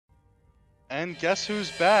And guess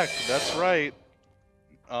who's back? That's right.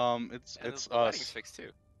 It's The lighting's us. fixed too.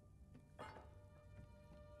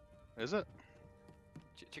 Is it?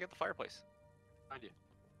 Check out the fireplace behind you.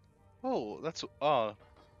 Oh, that's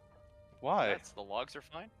why? Yeah, the logs are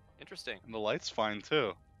fine. Interesting. And the light's fine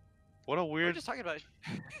too. What a We're weird. just talking about.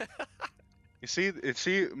 You see,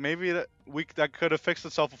 maybe that could have fixed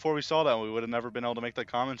itself before we saw that. And we would have never been able to make that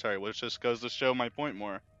commentary, which just goes to show my point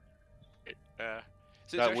more.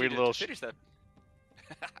 So That actually weird little. to finish that.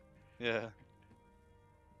 Yeah.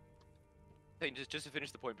 Just to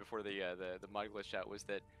finish the point before the mod glitch out was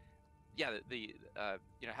that, yeah, the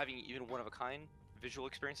you know, having even one of a kind visual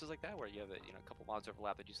experiences like that, where you have a couple mods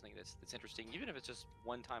overlap that do something that's interesting, even if it's just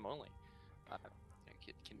one time only,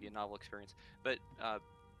 it can be a novel experience. But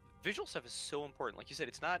visual stuff is so important. Like you said,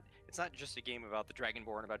 it's not just a game about the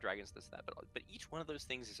Dragonborn, about dragons, this and that, but each one of those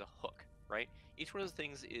things is a hook, right? Each one of those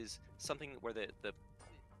things is something where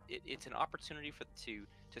it's an opportunity to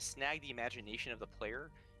snag the imagination of the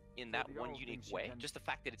player in that one unique way. Just the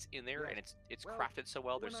fact that it's in there and it's crafted so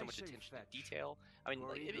well. There's so much attention to detail. I mean,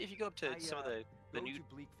 like, if you go up to some of the new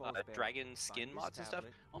dragon skin mods and stuff,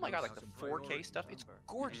 oh my god, like the 4K stuff, it's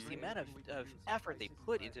gorgeous. The amount of effort they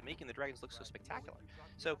put into making the dragons look so spectacular.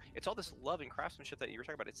 So it's all this love and craftsmanship that you were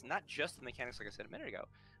talking about. It's not just the mechanics, like I said a minute ago.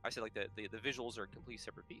 I said like the visuals are a completely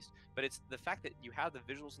separate beast, but it's the fact that you have the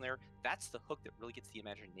visuals in there. That's the hook that really gets the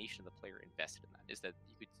imagination of the player invested in that. Is that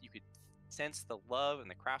you could sense the love and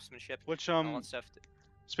the craftsmanship, Which and all that stuff.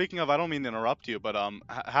 Speaking of, I don't mean to interrupt you, but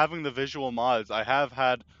having the visual mods, I have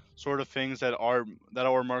had sort of things that are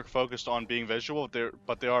more focused on being visual,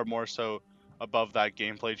 but they are more so above that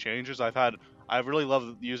gameplay changes. I really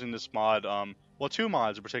love using this mod. Well, two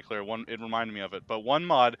mods in particular. One, it reminded me of it, but one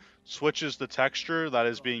mod switches the texture that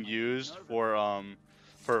is being used for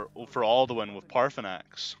Alduin with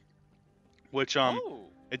Parthenax, which Oh,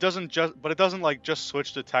 it doesn't like just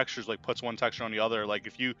switch the textures, like puts one texture on the other. Like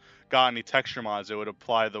if you got any texture mods, it would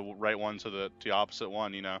apply the right one to the opposite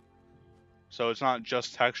one, you know. So it's not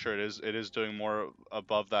just texture, it is doing more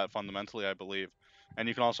above that fundamentally, I believe. And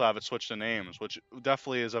you can also have it switch the names, which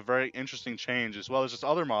definitely is a very interesting change, as well as this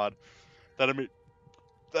other mod that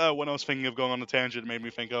when I was thinking of going on the tangent, it made me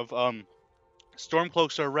think of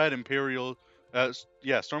Stormcloaks are red, Stormcloaks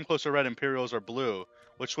are red, Imperials are blue,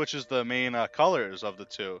 which switches the main colors of the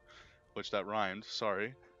two, which that rhymed.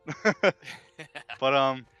 Sorry,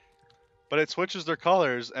 but but it switches their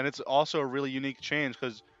colors, and it's also a really unique change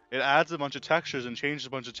because it adds a bunch of textures and changes a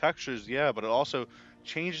bunch of textures. Yeah, but it also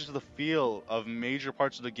changes the feel of major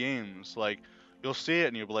parts of the games. Like you'll see it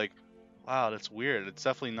and you'll be like, "Wow, that's weird." It's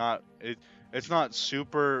definitely not it. It's not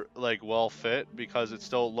super like well fit because there's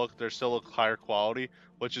still a higher quality,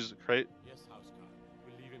 which is great. Yes, Housecarl.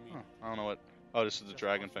 We'll leave him I don't know what. Oh, this is the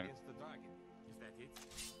dragon thing. Is that it?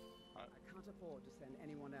 I can't afford to send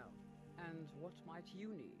anyone else. And what might you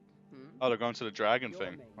need? Oh, they're going to the dragon Your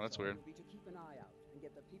thing. main Oh, that's job weird. will be to keep an eye out and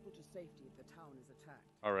get the people to safety if the town is attacked.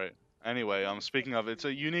 All right. Anyway, speaking of, it's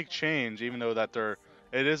a unique change, even though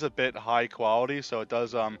it is a bit high quality, so it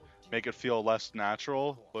does make it feel less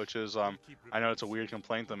natural, which is I know it's a weird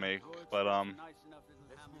complaint to make, but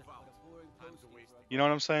you know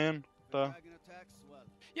what I'm saying? Though.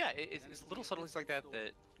 yeah, it's little subtleties like that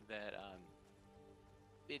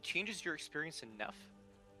it changes your experience enough,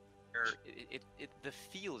 where the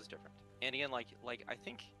feel is different. And again, like I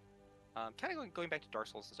think, kind of going back to Dark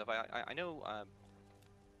Souls and stuff. I know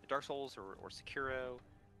Dark Souls or Sekiro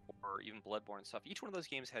or even Bloodborne and stuff. Each one of those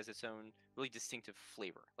games has its own really distinctive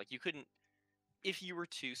flavor. Like you couldn't, if you were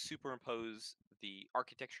to superimpose the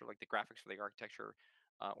architecture, like the graphics for the architecture,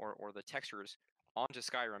 or the textures onto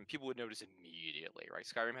Skyrim, people would notice immediately, right?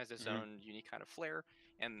 Skyrim has its own unique kind of flair,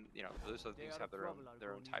 and those other things have their own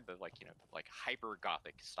type of like hyper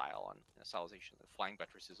gothic style on stylization, the flying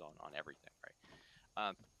buttresses on everything, right?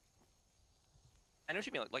 I know what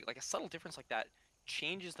you mean. Like a subtle difference like that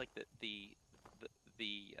changes like the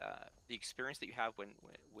experience that you have when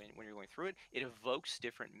you're going through it. It evokes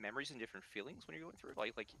different memories and different feelings when you're going through it.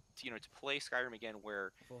 Like to play Skyrim again,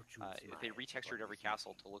 where they retextured every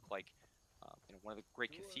castle to look like one of the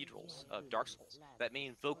great cathedrals of Dark Souls. That may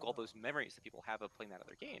invoke all those memories that people have of playing that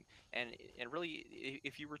other game. And really,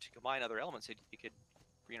 if you were to combine other elements, it could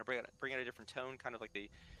bring out a different tone, kind of like the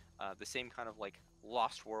same kind of like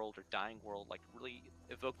lost world or dying world, like really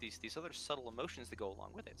evoke these other subtle emotions that go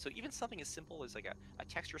along with it. So even something as simple as like a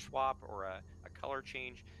texture swap or a color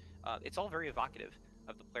change, it's all very evocative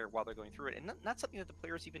of the player while they're going through it, and not something that the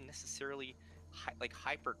player is even necessarily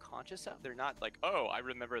hyper conscious of. They're not like, oh, I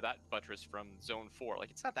remember that buttress from Zone 4. Like,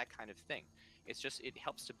 it's not that kind of thing. It's just, it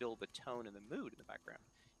helps to build the tone and the mood in the background.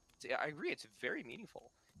 I agree, it's very meaningful.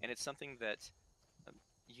 and it's something that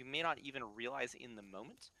you may not even realize in the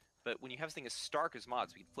moment. But when you have something as stark as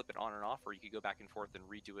mods, we can flip it on and off, or you could go back and forth and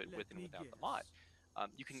redo it with and without the mod.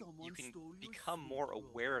 You can become more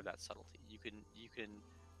aware of that subtlety. You can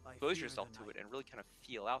expose yourself to it and really kind of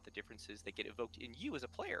feel out the differences that get evoked in you as a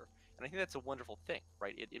player. And I think that's a wonderful thing,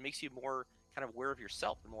 right? It makes you more kind of aware of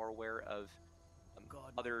yourself and more aware of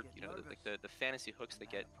other, like the fantasy hooks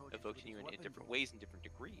that get evoked in you in different ways and different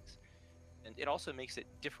degrees. And it also makes it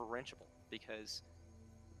differentiable, because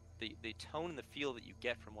the tone and the feel that you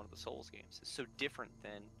get from one of the Souls games is so different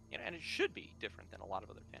than, and it should be different than a lot of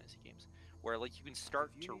other fantasy games, where like you can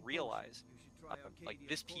start to realize like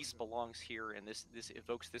this piece belongs here, and this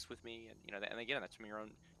evokes this with me, and and again, that's from your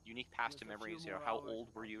own unique past and memories. How old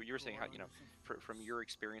were you? You were saying how from your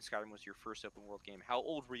experience, Skyrim was your first open world game. How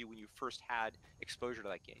old were you when you first had exposure to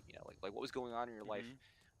that game? Like what was going on in your life?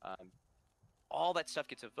 All that stuff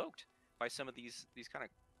gets evoked by some of these kind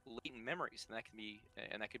of latent memories, and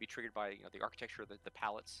that could be triggered by the architecture, the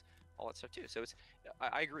palettes, all that stuff too. So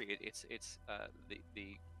I agree. It's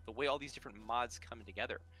the way all these different mods come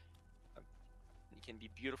together can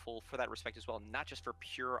be beautiful for that respect as well, not just for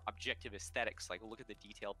pure objective aesthetics, like look at the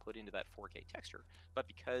detail put into that 4K texture, but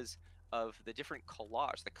because of the different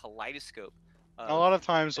collage, the kaleidoscope. A lot of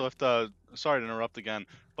times with sorry to interrupt again,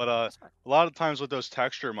 but a lot of times with those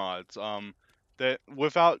texture mods, that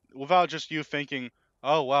without just you thinking,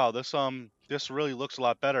 oh wow, this really looks a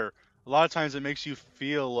lot better. A lot of times it makes you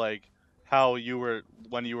feel like how you were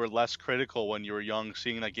when you were less critical when you were young,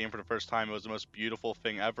 seeing that game for the first time. It was the most beautiful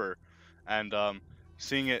thing ever, and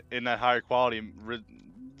seeing it in that higher quality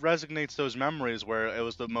resonates those memories where it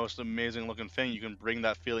was the most amazing looking thing. You can bring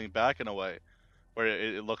that feeling back in a way where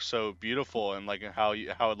it looks so beautiful, and like how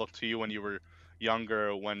it looked to you when you were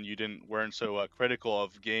younger, when you weren't so critical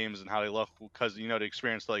of games and how they look, because the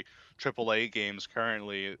experience like AAA games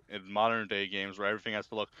currently in modern day games where everything has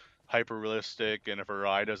to look hyper realistic, and if a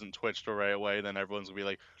eye doesn't twitch the right way, then everyone's gonna be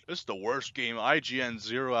like, this is the worst game, IGN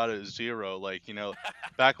 0 out of 0. Like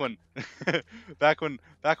back when back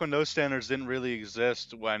when those standards didn't really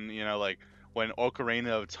exist, when like when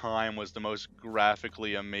Ocarina of Time was the most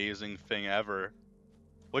graphically amazing thing ever,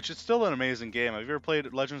 which is still an amazing game. Have you ever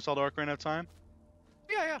played Legend of Zelda: Ocarina of Time?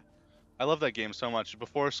 Yeah. I love that game so much.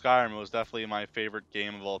 Before Skyrim, it was definitely my favorite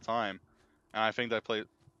game of all time. And I think that I played...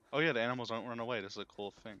 Oh yeah, the animals don't run away. This is a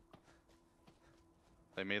cool thing.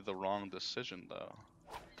 They made the wrong decision, though.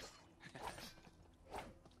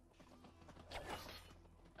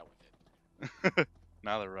 That one did.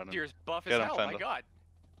 Now they're running. Deer's buff Get as him, hell, my Fendel. god.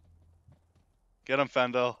 Get him,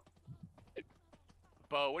 Fendel.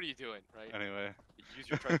 Bo, what are you doing, right? Anyway. Use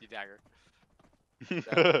your trusty dagger.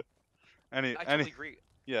 I totally agree.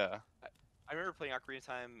 Yeah. I remember playing Ocarina of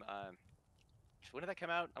Time. When did that come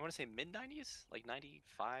out? I want to say mid-90s, like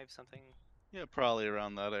 95 something. Yeah, probably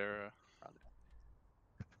around that era.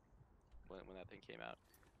 When that thing came out.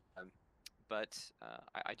 But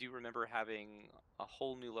I do remember having a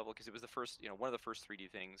whole new level, because it was the first, one of the first 3D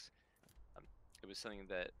things. It was something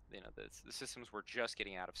that the systems were just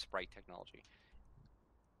getting out of sprite technology.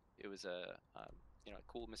 It was a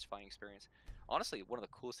cool, mystifying experience. Honestly, one of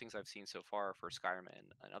the coolest things I've seen so far for Skyrim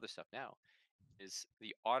and other stuff now is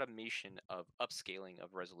the automation of upscaling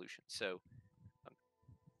of resolution. So I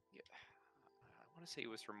want to say it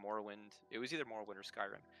was from Morrowind. It was either Morrowind or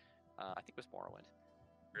Skyrim. I think it was Morrowind.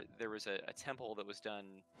 There was a temple that was done,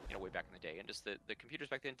 way back in the day, and just the computers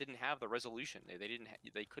back then didn't have the resolution.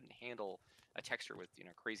 They couldn't handle a texture with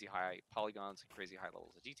crazy high polygons and crazy high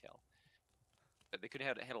levels of detail. They couldn't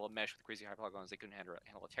handle a mesh with crazy high polygons. They couldn't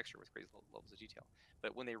handle a texture with crazy levels of detail.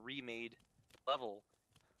 But when they remade the level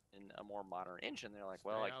in a more modern engine, they're like,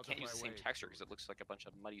 well, I can't use the same texture because it looks like a bunch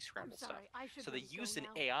of muddy scrambled stuff. So they used an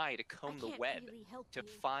AI to comb the web to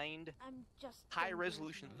find high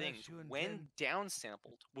resolution things when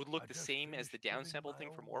downsampled would look the same as the downsampled thing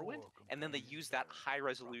from Morrowind, and then they use that high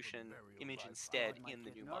resolution image instead in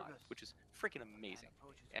the new mod, which is freaking amazing.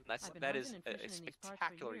 And that is a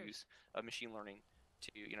spectacular use of machine learning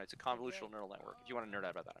to, it's a convolutional neural network. If you want to nerd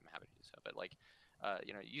out about that, I'm happy to do so. But like,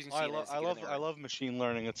 using CNNs I love machine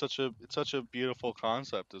learning. It's such a beautiful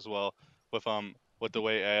concept as well, with the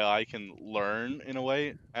way AI can learn in a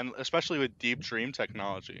way, and especially with deep dream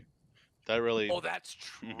technology. That really... Oh, that's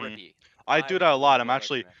trippy. I do that a lot. I'm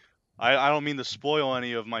actually... I don't mean to spoil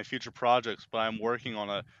any of my future projects, but I'm working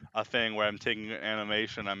on a thing where I'm taking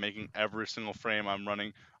animation, I'm making every single frame, I'm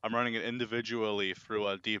running it individually through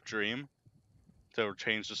a deep dream to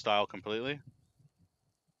change the style completely.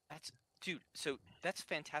 Dude, so that's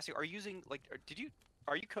fantastic. Are you using, like, did you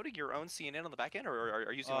are you coding your own CNN on the back end, or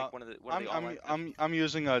are you using like one of the I'm online? I'm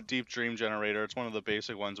using a deep dream generator. It's one of the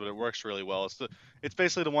basic ones, but it works really well. It's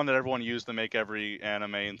basically the one that everyone used to make every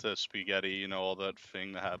anime into spaghetti. You know, all that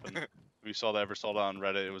thing that happened. If you ever saw that on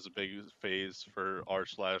Reddit, it was a big phase for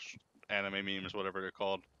r/anime memes, whatever they're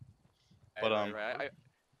called. But Right.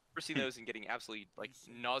 I've seen those and getting absolutely like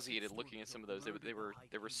nauseated looking at some of those. They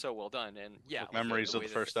were so well done, and yeah, like memories of the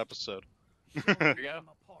first episode. There you go.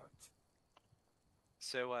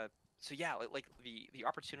 So yeah, like the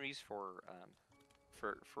opportunities for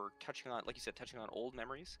touching on, like you said, touching on old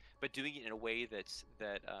memories, but doing it in a way that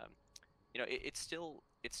it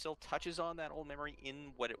still touches on that old memory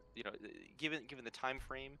in what it, given the time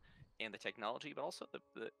frame and the technology, but also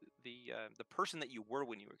the person that you were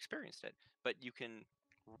when you experienced it. But you can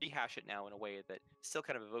rehash it now in a way that still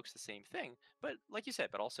kind of evokes the same thing, but like you said,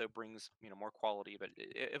 but also brings more quality, but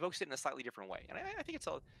it evokes it in a slightly different way. And I think it's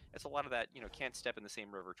a lot of that can't step in the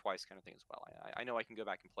same river twice kind of thing as well. I know I can go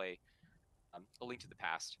back and play A Link to the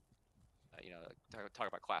Past, talk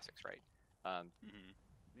about classics, right?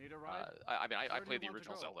 Need a ride? I mean, I Where do played you the want to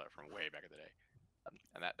original go? Zelda from way back in the day,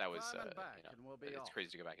 and that was Climb and back, and we'll be it's off.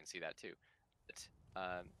 crazy to go back and see that too. But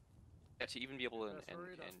yeah, to even be able to Yes,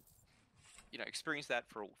 hurry it up. and experience that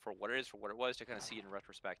for what it is, for what it was, to kind of see it in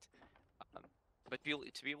retrospect, but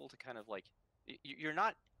to be able to kind of like you're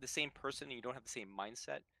not the same person, and you don't have the same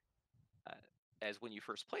mindset as when you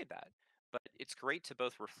first played that. But it's great to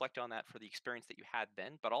both reflect on that for the experience that you had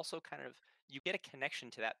then, but also kind of you get a connection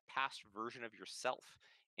to that past version of yourself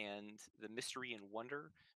and the mystery and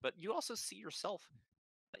wonder. But you also see yourself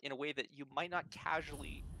in a way that you might not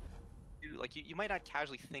casually do. Like you might not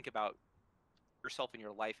casually think about yourself in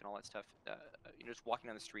your life and all that stuff. Just walking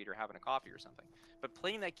down the street or having a coffee or something. But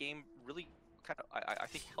playing that game really kind of, I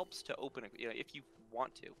think, helps to open, if you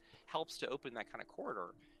want to, helps to open that kind of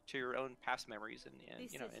corridor to your own past memories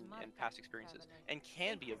and past experiences, and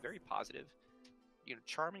can be a very positive,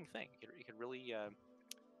 charming thing. It can really,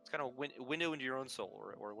 it's kind of a window into your own soul,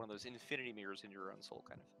 or one of those infinity mirrors into your own soul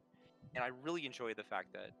kind of. And I really enjoy the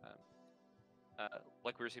fact that,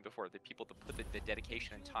 like we were saying before, the people that put the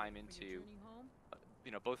dedication and time into,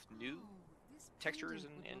 both new textures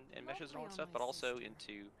and meshes and all that stuff, but also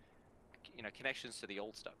into connections to the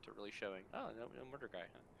old stuff, to really showing, oh, no murder guy,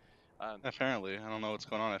 huh? Apparently, I don't know what's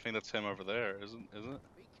going on. I think that's him over there, isn't it?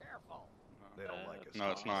 Be careful. They don't like us. No,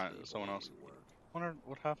 it's not. It's someone else. Wonder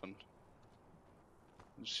what happened.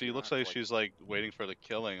 She don't looks have to, like like- she's like waiting for the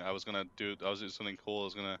killing. I was gonna do something cool. I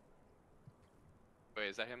was gonna. Wait,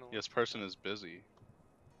 is that him? This person is busy.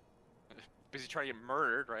 Busy trying to get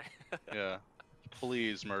murdered, right? Yeah.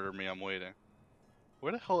 Please murder me. I'm waiting.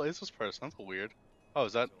 Where the hell is this person? That's weird. Oh,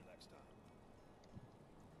 is that? Until next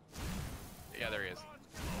time. Yeah, there he is.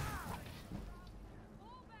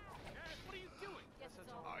 What are you doing?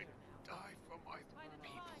 I die for my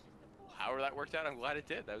people. However that worked out, I'm glad it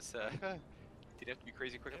did. That was Okay. did have to be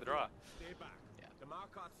crazy quick on the draw. Stay back. Yeah. The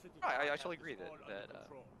Marquardt City I guards actually have agree this that- all under that,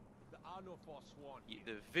 control. There are no Forsworn here.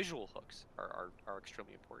 The visual hooks are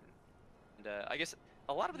extremely important, and I guess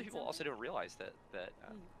a lot of the people also don't realize that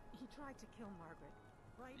He tried to kill Margaret.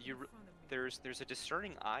 Right You in re- front of me. there's a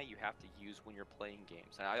discerning eye you have to use when you're playing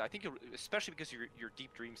games. And I think especially because your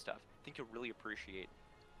deep dream stuff, I think you'll really appreciate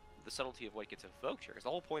the subtlety of what gets evoked here. Because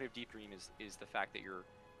the whole point of deep dream is the fact that your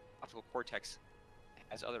optical cortex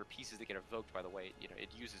has other pieces that get evoked by the way it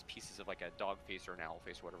uses pieces of like a dog face or an owl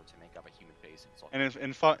face or whatever to make up a human face. And, it's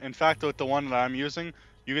all And in fact, with the one that I'm using,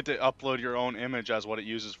 you get to upload your own image as what it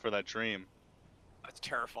uses for that dream, that's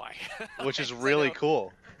terrifying. which is 'Cause I really know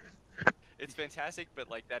cool. It's fantastic, but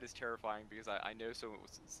like that is terrifying because I know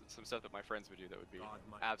some stuff that my friends would do that would be God,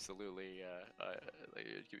 my- absolutely like,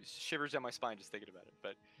 it gives shivers down my spine just thinking about it.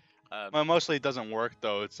 But Well, mostly it doesn't work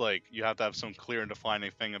though. It's like you have to have some clear and defining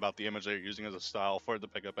thing about the image that you're using as a style for it to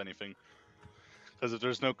pick up anything. Because if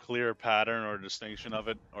there's no clear pattern or distinction of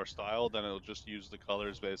it or style, then it'll just use the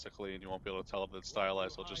colors basically, and you won't be able to tell if it's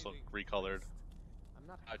stylized. It'll just look recolored. I'm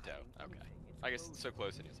not I doubt. hiding Okay, anything. It's I guess closed. it's so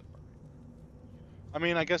close it is so far. I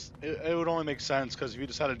mean, I guess it would only make sense because if you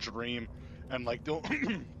just had a dream and like don't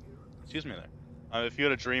excuse me there. If you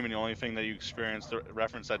had a dream and the only thing that you experienced, the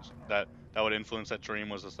reference that would influence that dream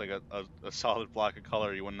was just like a solid block of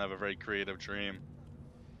color, you wouldn't have a very creative dream.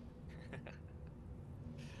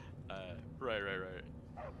 Right.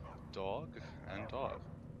 Dog and dog.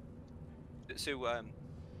 So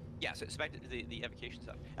yeah, so back to the evocation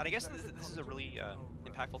stuff, and I guess this is a really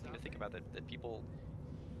impactful thing to think about that people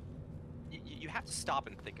you have to stop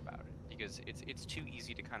and think about it because it's too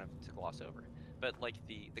easy to kind of to gloss over. But like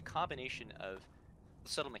the combination of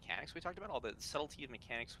subtle mechanics we talked about, all the subtlety of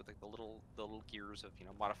mechanics with like the little gears of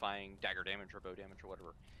modifying dagger damage or bow damage or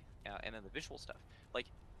whatever, and then the visual stuff. Like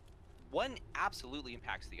one absolutely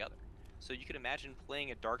impacts the other. So you can imagine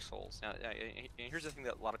playing a Dark Souls. Now, and here's the thing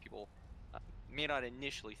that a lot of people may not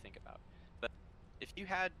initially think about, but if you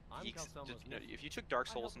had if you took Dark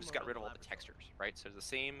Souls and just got rid of all the textures, right? So the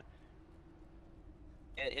same,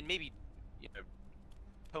 and maybe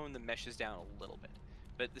tone the meshes down a little bit,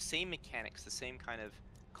 but the same mechanics, the same kind of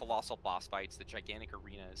colossal boss fights, the gigantic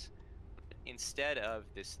arenas, instead of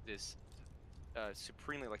this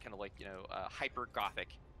supremely hyper gothic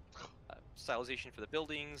stylization for the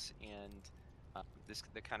buildings and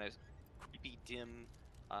the kind of creepy dim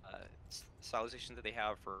stylization that they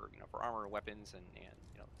have for for armor and weapons and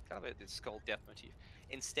kind of this skull death motif.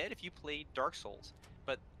 Instead, if you played Dark Souls,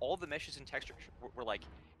 but all the meshes and textures were like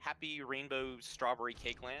happy rainbow strawberry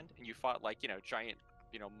cake land, and you fought like giant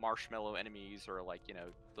marshmallow enemies or like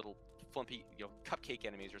little flumpy cupcake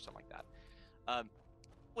enemies or something like that,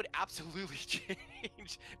 would absolutely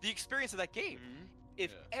change the experience of that game.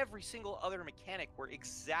 If every single other mechanic were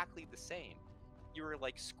exactly the same, you were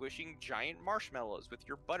like squishing giant marshmallows with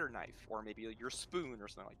your butter knife or maybe your spoon or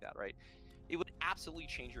something like that, right? It would absolutely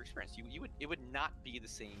change your experience. It would not be the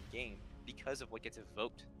same game because of what gets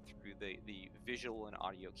evoked through the visual and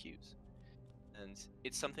audio cues. And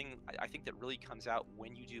it's something I think that really comes out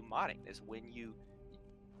when you do modding, is when you're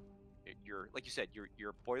like you said,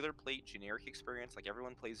 your boilerplate generic experience, like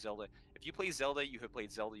everyone plays Zelda. If you play Zelda, you have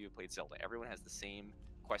played Zelda, you have played Zelda. Everyone has the same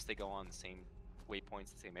quest they go on, the same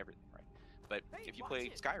waypoints, the same everything, right? But if you play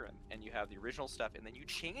Skyrim and you have the original stuff and then you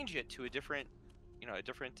change it to a different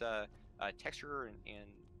texture and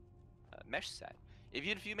mesh set.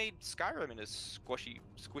 If you made Skyrim in a squishy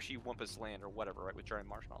wumpus land or whatever, right, with giant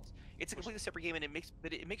marshmallows, it's a completely separate game, and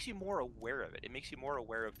it makes you more aware of it. It makes you more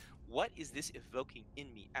aware of what is this evoking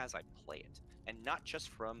in me as I play it, and not just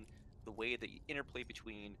from the way that you interplay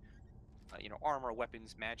between armor,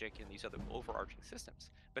 weapons, magic, and these other overarching systems.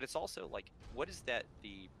 But it's also like, what is the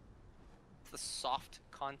soft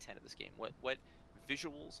content of this game? What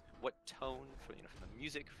visuals, what tone from the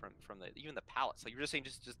music, from the even the palettes. Like you were just saying,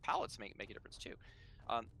 just palettes make a difference too.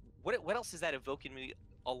 What else does that evoke in me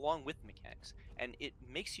along with mechanics? And it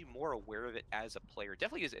makes you more aware of it as a player.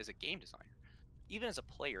 Definitely as a game designer. Even as a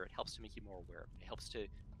player, it helps to make you more aware of it. It helps to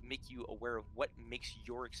make you aware of what makes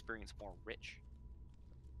your experience more rich.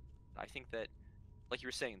 I think that, like you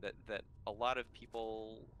were saying, that a lot of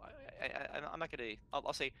people, I'm not gonna,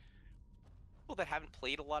 I'll say, people that haven't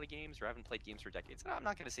played a lot of games or haven't played games for decades. I'm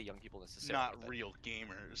not going to say young people necessarily. Not real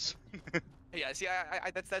gamers. Yeah, see,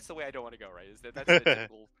 that's the way I don't want to go, right? Is that's the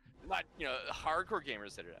typical, not hardcore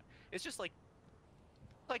gamers that are. It's just like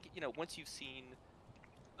once you've seen,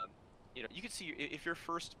 you can see if your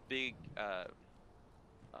first big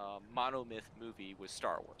monomyth movie was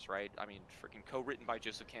Star Wars, right? I mean, freaking co-written by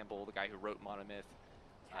Joseph Campbell, the guy who wrote Monomyth.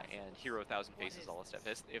 And Hero 1000 Faces, all that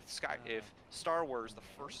stuff. If Star Wars, the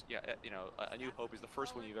first, A New Hope is the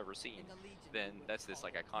first one you've ever seen, then that's this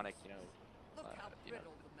like iconic,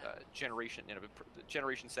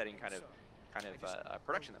 generation setting kind of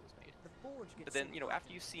production that was made. But then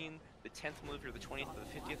after you've seen the 10th movie or the 20th or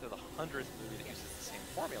the 50th or the 100th movie that uses the same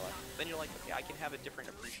formula, then you're like, okay, I can have a different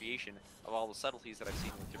appreciation of all the subtleties that I've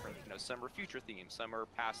seen with different, some are future themes, some are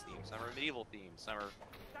past themes, some are medieval themes, some are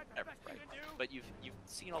whatever, right? But you've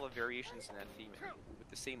seen all the variations in that theme with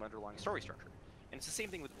the same underlying story structure. And it's the same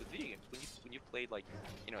thing with video games. When you played, like,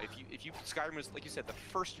 if you Skyrim was, like you said, the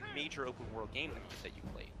first major open world game that you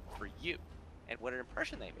played for you, and what an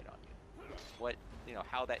impression they made on you. What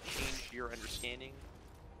how that changed your understanding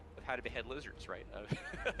of how to behead lizards, right?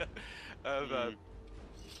 Of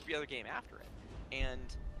the other game after it, and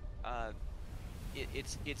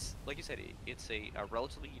it's like you said, it's a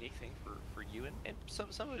relatively unique thing for you, and some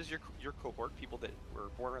of it is your cohort, people that were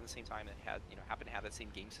born around the same time and had happen to have that same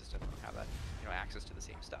game system, or have that access to the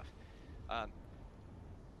same stuff.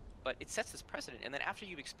 But it sets this precedent, and then after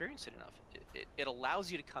you've experienced it enough, it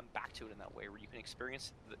allows you to come back to it in that way, where you can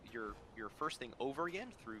experience your first thing over again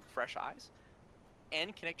through fresh eyes,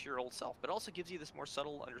 and connect to your old self. But it also gives you this more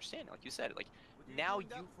subtle understanding, like you said. Like now you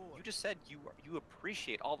just said you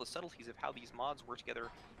appreciate all the subtleties of how these mods work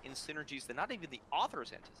together in synergies that not even the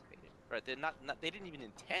authors anticipated, right? They didn't even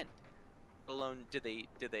intend. Let alone did they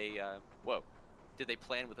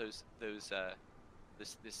plan with this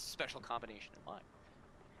special combination in mind.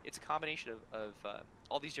 It's a combination of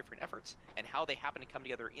all these different efforts and how they happen to come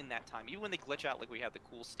together in that time. Even when they glitch out, like we had the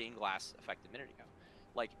cool stained glass effect a minute ago.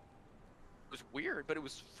 Like, it was weird, but it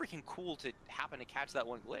was freaking cool to happen to catch that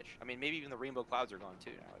one glitch. I mean, maybe even the rainbow clouds are gone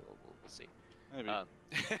too now. We'll see. Maybe.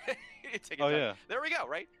 Taking Oh, time. yeah. There we go,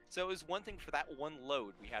 right? So it was one thing for that one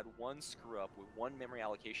load. We had one screw up with one memory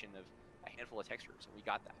allocation of a handful of textures, and we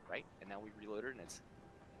got that, right? And now we reloaded, and it's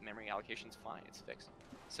memory allocation's fine. It's fixed.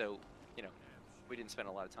 So, you know, we didn't spend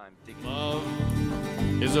a lot of time digging. Love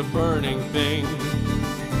is a burning thing,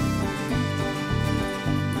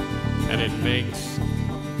 and it makes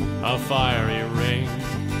a fiery ring.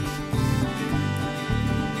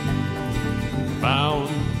 Bound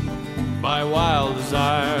by wild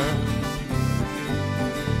desire,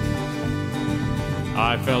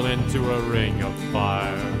 I fell into a ring of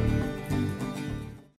fire.